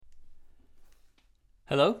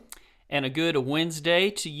Hello, and a good Wednesday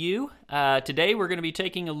to you. Today we're going to be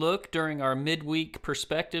taking a look during our midweek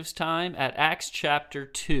perspectives time at Acts chapter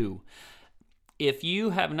 2. If you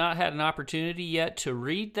have not had an opportunity yet to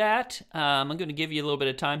read that, I'm going to give you a little bit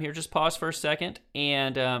of time here. Just pause for a second,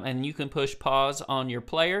 and you can push pause on your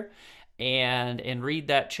player and read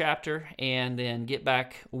that chapter, and then get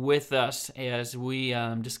back with us as we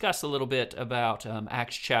discuss a little bit about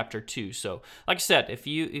Acts chapter 2. So, like I said, if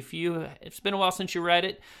it's been a while since you read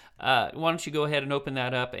it, why don't you go ahead and open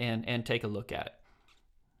that up and take a look at it.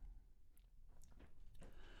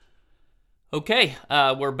 Okay,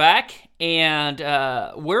 we're back, and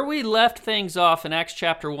where we left things off in Acts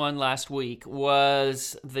chapter 1 last week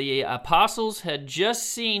was the apostles had just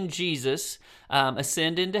seen Jesus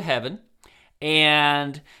ascend into heaven,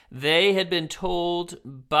 and they had been told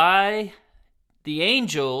by the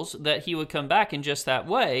angels that he would come back in just that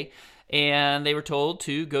way, and they were told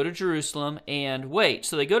to go to Jerusalem and wait.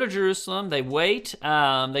 So they go to Jerusalem, they wait,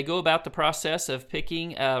 they go about the process of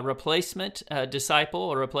picking a replacement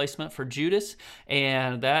disciple, a replacement for Judas,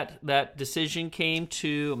 and that decision came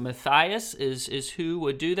to Matthias is who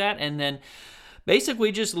would do that, and then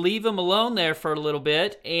basically just leave him alone there for a little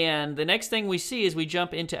bit, and the next thing we see as we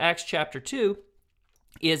jump into Acts chapter 2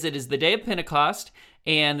 is it is the day of Pentecost,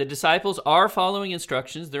 and the disciples are following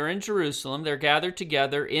instructions. They're in Jerusalem. They're gathered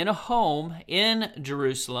together in a home in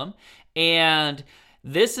Jerusalem, and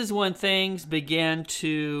this is when things begin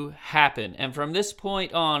to happen. And from this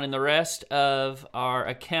point on, in the rest of our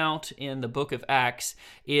account in the book of Acts,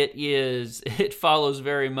 it follows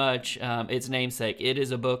very much its namesake. It is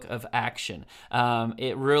a book of action.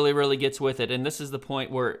 It really, really gets with it, and this is the point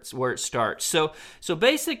where it starts. So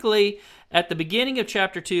basically, at the beginning of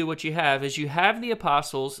chapter 2, what you have is you have the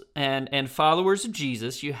apostles and followers of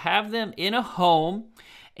Jesus. You have them in a home,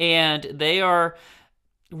 and they're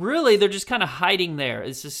just kind of hiding there.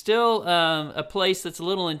 This is still a place that's a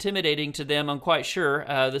little intimidating to them, I'm quite sure.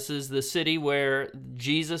 This is the city where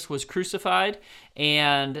Jesus was crucified,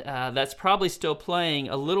 and that's probably still playing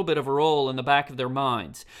a little bit of a role in the back of their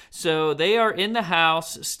minds. So they are in the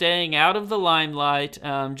house, staying out of the limelight,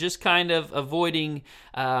 just kind of avoiding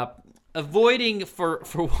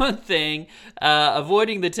for one thing,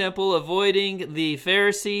 avoiding the temple, avoiding the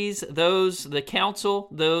Pharisees, the council,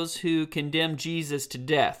 those who condemned Jesus to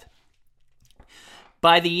death.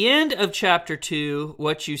 By the end of chapter 2,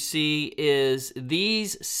 what you see is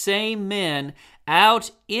these same men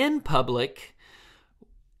out in public,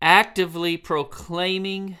 actively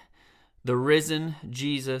proclaiming the risen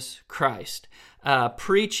Jesus Christ,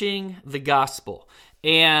 preaching the gospel.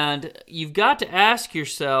 And you've got to ask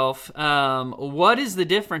yourself, what is the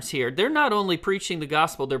difference here? They're not only preaching the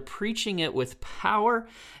gospel, they're preaching it with power,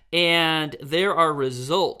 and there are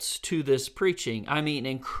results to this preaching. I mean,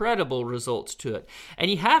 incredible results to it. And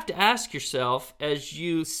you have to ask yourself, as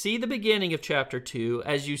you see the beginning of chapter 2,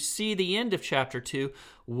 as you see the end of chapter 2,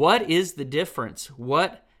 what is the difference?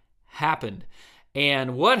 What happened?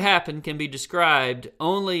 And what happened can be described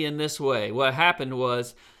only in this way. What happened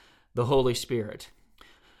was the Holy Spirit.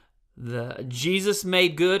 Jesus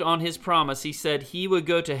made good on his promise. He said he would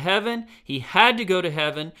go to heaven. He had to go to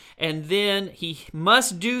heaven, and then he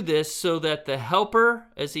must do this so that the helper,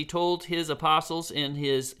 as he told his apostles in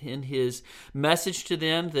his message to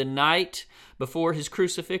them the night before his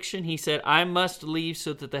crucifixion, he said, I must leave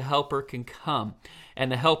so that the helper can come.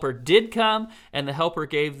 And the helper did come, and the helper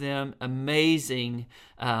gave them amazing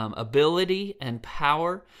ability and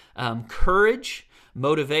power, courage,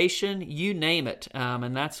 motivation, you name it,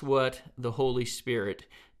 and that's what the Holy Spirit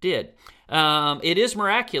did. It is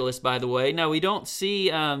miraculous, by the way. Now, we don't see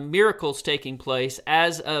miracles taking place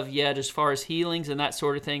as of yet as far as healings and that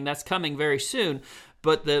sort of thing. That's coming very soon.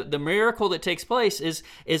 But the miracle that takes place is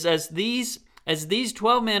as these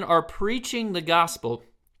 12 men are preaching the gospel,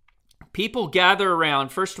 people gather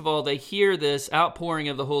around. First of all, they hear this outpouring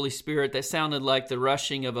of the Holy Spirit that sounded like the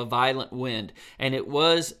rushing of a violent wind. And it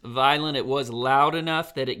was violent. It was loud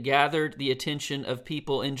enough that it gathered the attention of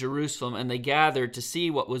people in Jerusalem, and they gathered to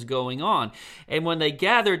see what was going on. And when they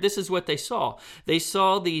gathered, this is what they saw. They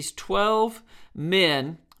saw these 12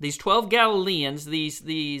 men, these 12 Galileans,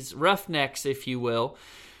 these roughnecks, if you will,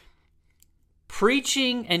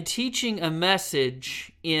 preaching and teaching a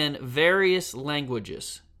message in various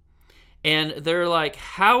languages. And they're like,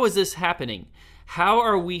 how is this happening? How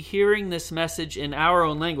are we hearing this message in our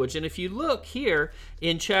own language? And if you look here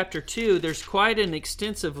in chapter 2, there's quite an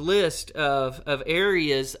extensive list of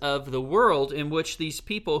areas of the world in which these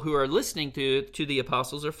people who are listening to the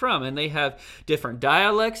apostles are from. And they have different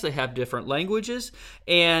dialects, they have different languages,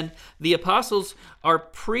 and the apostles are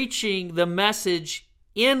preaching the message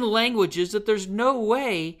in languages that there's no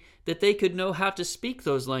way that they could know how to speak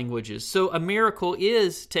those languages. So a miracle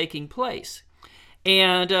is taking place.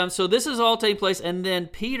 And so this is all taking place, and then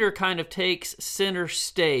Peter kind of takes center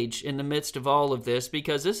stage in the midst of all of this,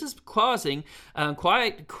 because this is causing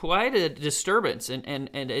quite a disturbance, and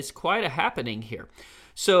it's quite a happening here.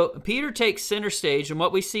 So Peter takes center stage, and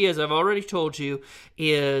what we see, as I've already told you,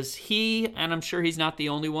 is he, and I'm sure he's not the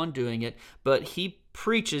only one doing it, but he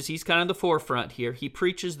preaches, he's kind of the forefront here, he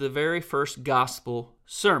preaches the very first gospel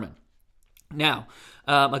sermon. Now,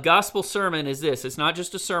 a gospel sermon is this. It's not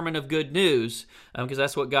just a sermon of good news, because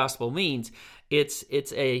that's what gospel means. It's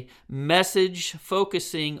a message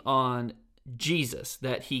focusing on Jesus,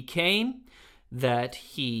 that he came, that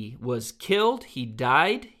he was killed, he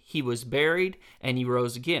died, he was buried, and he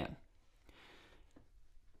rose again.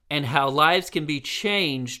 And how lives can be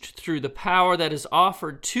changed through the power that is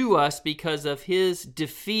offered to us because of his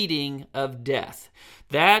defeating of death.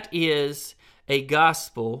 That is a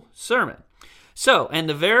gospel sermon. So, and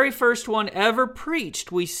the very first one ever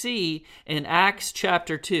preached we see in Acts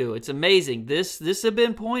chapter 2. It's amazing. This had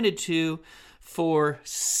been pointed to for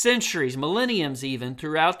centuries, millenniums even,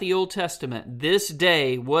 throughout the Old Testament. This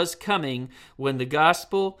day was coming when the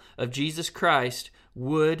gospel of Jesus Christ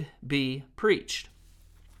would be preached.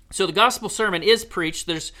 So the gospel sermon is preached.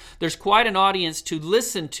 There's quite an audience to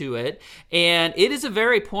listen to it, and it is a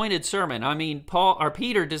very pointed sermon. I mean,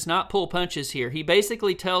 Peter does not pull punches here. He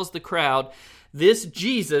basically tells the crowd, this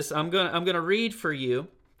Jesus, I'm gonna read for you.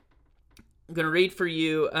 I'm gonna read for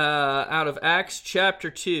you out of Acts chapter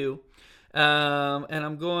 2, and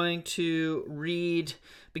I'm going to read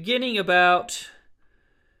beginning about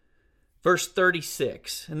verse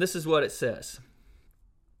 36, and this is what it says.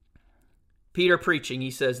 Peter preaching,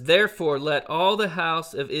 he says, "Therefore let all the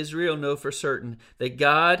house of Israel know for certain that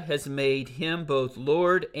God has made him both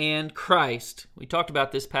Lord and Christ." We talked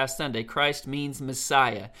about this past Sunday. Christ means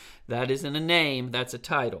Messiah. That isn't a name, that's a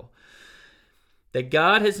title. That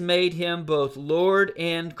God has made him both Lord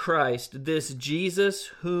and Christ, this Jesus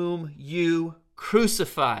whom you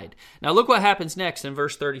crucified. Now look what happens next in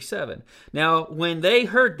verse 37. Now when they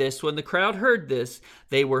heard this, when the crowd heard this,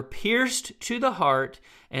 they were pierced to the heart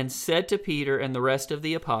and said to Peter and the rest of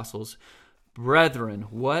the apostles, "Brethren,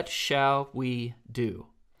 what shall we do?"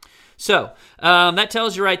 So that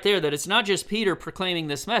tells you right there that it's not just Peter proclaiming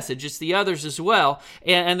this message, it's the others as well.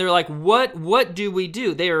 And they're like, what do we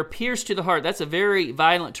do? They are pierced to the heart. That's a very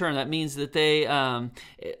violent term. That means that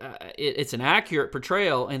it's an accurate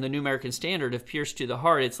portrayal in the New American Standard of pierced to the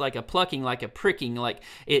heart. It's like a plucking, like a pricking, like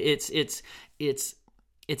it's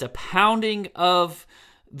a pounding of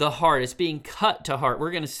the heart. It's being cut to heart. We're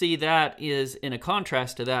going to see that is in a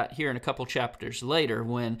contrast to that here in a couple chapters later,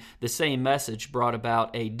 when the same message brought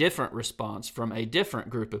about a different response from a different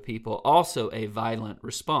group of people, also a violent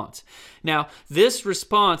response. Now, this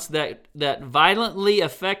response that violently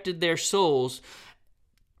affected their souls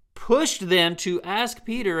pushed them to ask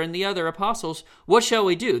Peter and the other apostles, "What shall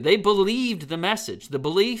we do?" They believed the message. The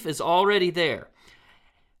belief is already there.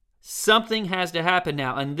 Something has to happen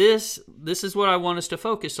now, and this is what I want us to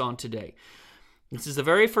focus on today. This is the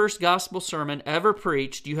very first gospel sermon ever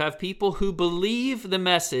preached. You have people who believe the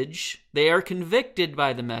message, they are convicted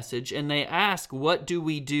by the message, and they ask, "What do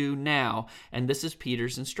we do now?" And this is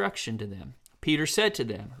Peter's instruction to them. Peter said to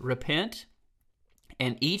them, "Repent,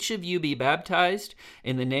 and each of you be baptized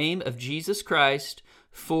in the name of Jesus Christ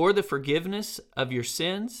for the forgiveness of your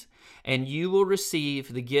sins, and you will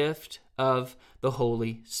receive the gift of the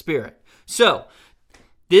Holy Spirit." So,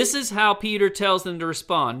 this is how Peter tells them to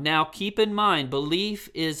respond. Now, keep in mind, belief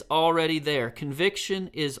is already there. Conviction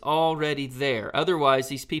is already there. Otherwise,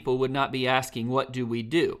 these people would not be asking, "What do we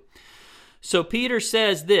do?" So, Peter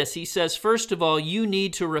says this. He says, first of all, you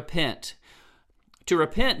need to repent. To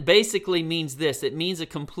repent basically means this. It means a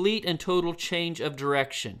complete and total change of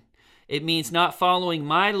direction. It means not following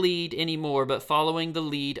my lead anymore, but following the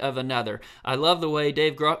lead of another. I love the way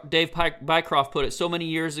Dave Bycroft put it so many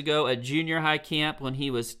years ago at junior high camp when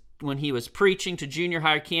he was preaching to junior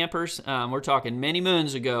high campers. We're talking many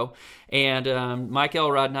moons ago, and Mike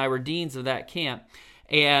Elrod and I were deans of that camp.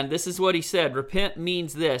 And this is what he said. Repent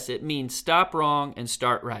means this. It means stop wrong and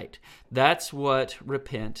start right. That's what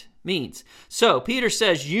repent means. So Peter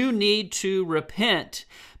says you need to repent,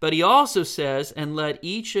 but he also says, and let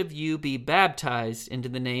each of you be baptized into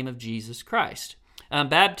the name of Jesus Christ.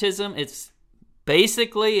 Baptism, it's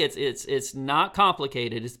basically, it's not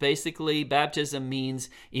complicated. It's basically, baptism means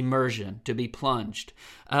immersion, to be plunged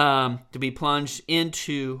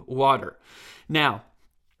into water. Now,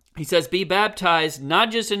 he says, be baptized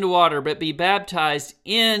not just into water, but be baptized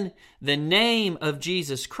in the name of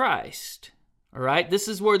Jesus Christ. All right, this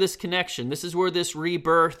is where this connection, this is where this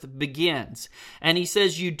rebirth begins. And he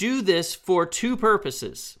says you do this for two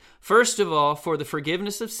purposes. First of all, for the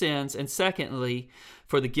forgiveness of sins, and secondly,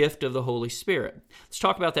 for the gift of the Holy Spirit. Let's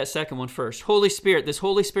talk about that second one first. Holy Spirit, this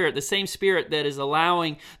Holy Spirit, the same Spirit that is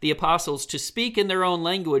allowing the apostles to speak in their own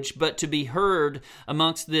language, but to be heard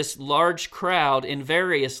amongst this large crowd in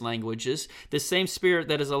various languages, the same Spirit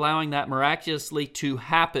that is allowing that miraculously to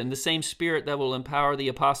happen, the same Spirit that will empower the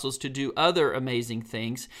apostles to do other amazing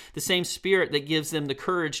things, the same Spirit that gives them the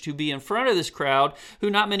courage to be in front of this crowd who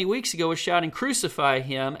not many weeks ago was shouting, "Crucify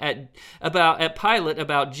him," at Pilate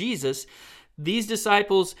about Jesus. These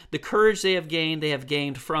disciples, the courage they have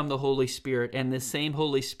gained from the Holy Spirit, and the same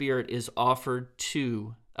Holy Spirit is offered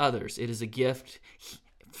to others. It is a gift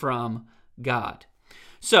from God.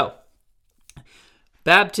 So,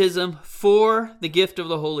 baptism for the gift of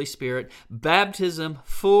the Holy Spirit, baptism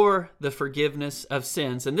for the forgiveness of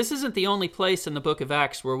sins. And this isn't the only place in the book of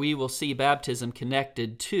Acts where we will see baptism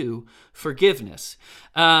connected to forgiveness.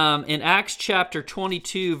 In Acts chapter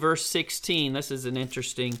 22, verse 16, this is an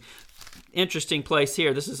interesting place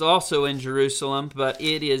here. This is also in Jerusalem, but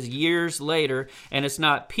it is years later, and it's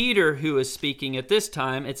not Peter who is speaking at this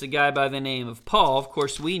time. It's a guy by the name of Paul. Of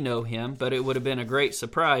course, we know him, but it would have been a great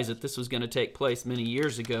surprise if this was going to take place many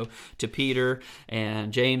years ago to Peter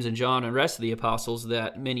and James and John and the rest of the apostles,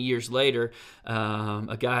 that many years later,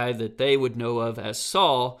 a guy that they would know of as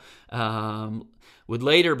Saul would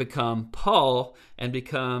later become Paul and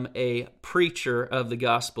become a preacher of the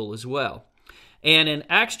gospel as well. And in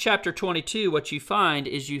Acts chapter 22, what you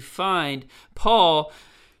find Paul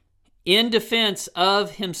in defense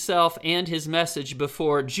of himself and his message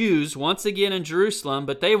before Jews, once again in Jerusalem,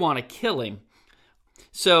 but they want to kill him.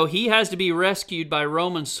 So he has to be rescued by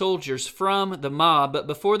Roman soldiers from the mob, but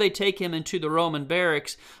before they take him into the Roman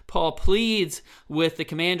barracks, Paul pleads with the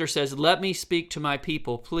commander, says, "Let me speak to my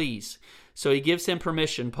people, please." So he gives him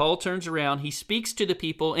permission. Paul turns around. He speaks to the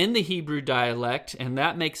people in the Hebrew dialect, and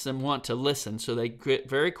that makes them want to listen. So they get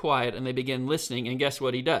very quiet, and they begin listening. And guess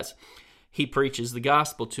what he does? He preaches the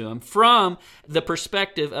gospel to them from the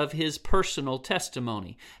perspective of his personal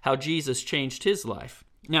testimony, how Jesus changed his life.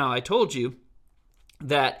 Now, I told you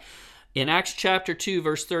that in Acts chapter 2,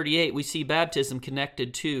 verse 38, we see baptism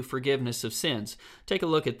connected to forgiveness of sins. Take a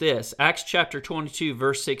look at this. Acts chapter 22,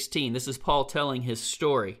 verse 16. This is Paul telling his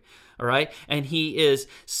story. All right, and he is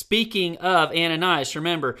speaking of Ananias.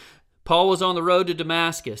 Remember, Paul was on the road to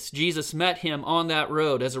Damascus. Jesus met him on that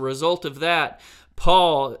road. As a result of that,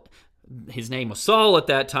 Paul, his name was Saul at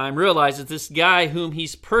that time, realizes this guy whom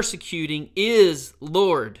he's persecuting is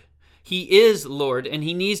Lord. He is Lord, and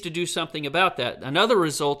he needs to do something about that. Another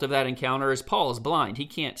result of that encounter is Paul is blind. He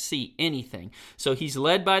can't see anything. So he's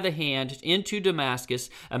led by the hand into Damascus.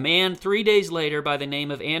 A man 3 days later by the name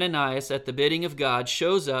of Ananias, at the bidding of God,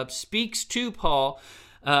 shows up, speaks to Paul.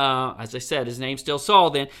 As I said, his name's still Saul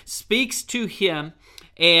then. Speaks to him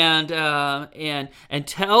and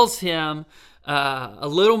tells him a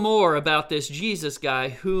little more about this Jesus guy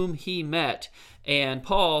whom he met. And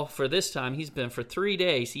Paul, for this time, he's been for 3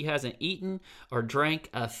 days. He hasn't eaten or drank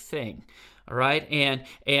a thing. All right, and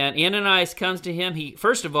Ananias comes to him.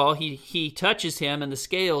 First of all, he touches him, and the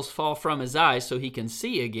scales fall from his eyes so he can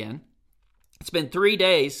see again. It's been 3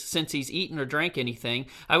 days since he's eaten or drank anything.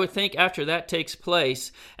 I would think after that takes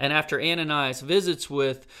place, and after Ananias visits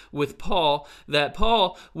with Paul, that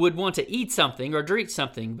Paul would want to eat something or drink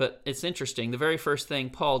something. But it's interesting. The very first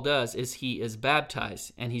thing Paul does is he is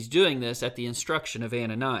baptized, and he's doing this at the instruction of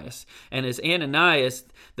Ananias. And it's Ananias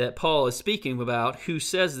that Paul is speaking about who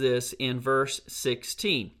says this in verse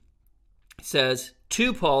 16. It says,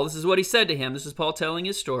 to Paul, this is what he said to him. This is Paul telling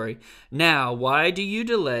his story. "Now, why do you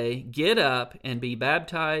delay? Get up and be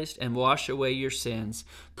baptized and wash away your sins,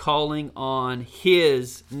 calling on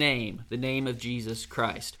his name," the name of Jesus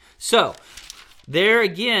Christ. So, there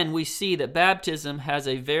again, we see that baptism has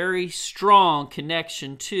a very strong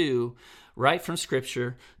connection to, right from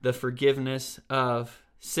Scripture, the forgiveness of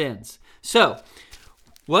sins. So,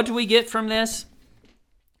 what do we get from this?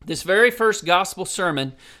 This very first gospel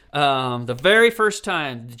sermon, the very first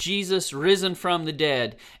time Jesus risen from the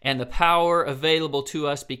dead, and the power available to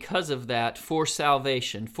us because of that for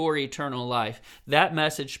salvation, for eternal life. That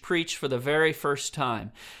message preached for the very first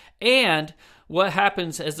time. And what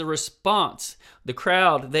happens as a response? The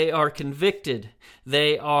crowd, they are convicted.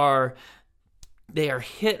 They are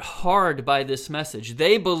hit hard by this message.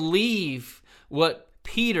 They believe what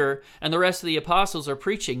Peter and the rest of the apostles are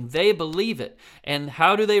preaching. They believe it. And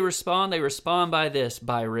how do they respond? They respond by this,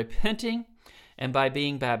 by repenting and by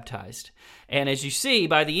being baptized. And as you see,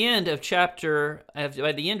 by the end of chapter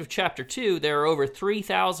 2, there are over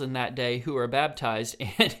 3,000 that day who are baptized,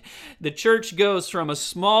 and the church goes from a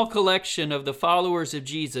small collection of the followers of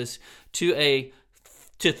Jesus to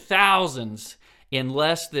thousands in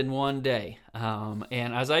less than one day.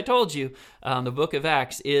 And as I told you, the book of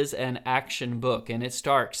Acts is an action book, and it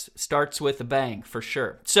starts with a bang for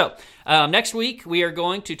sure. So next week, we are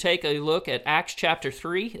going to take a look at Acts chapter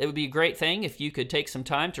 3. It would be a great thing if you could take some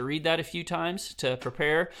time to read that a few times to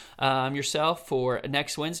prepare yourself for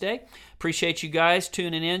next Wednesday. Appreciate you guys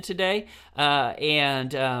tuning in today.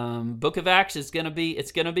 Book of Acts is going to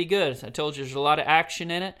be good. I told you there's a lot of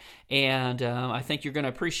action in it, and I think you're going to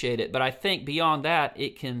appreciate it. But I think beyond that,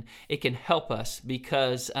 it can help us,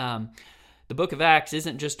 because the book of Acts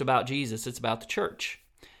isn't just about Jesus, it's about the church.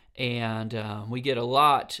 And we get a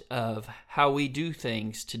lot of how we do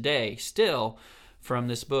things today still from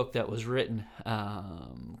this book that was written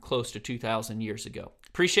close to 2,000 years ago.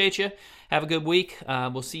 Appreciate you. Have a good week.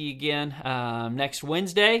 We'll see you again next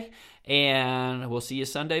Wednesday, and we'll see you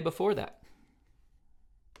Sunday before that.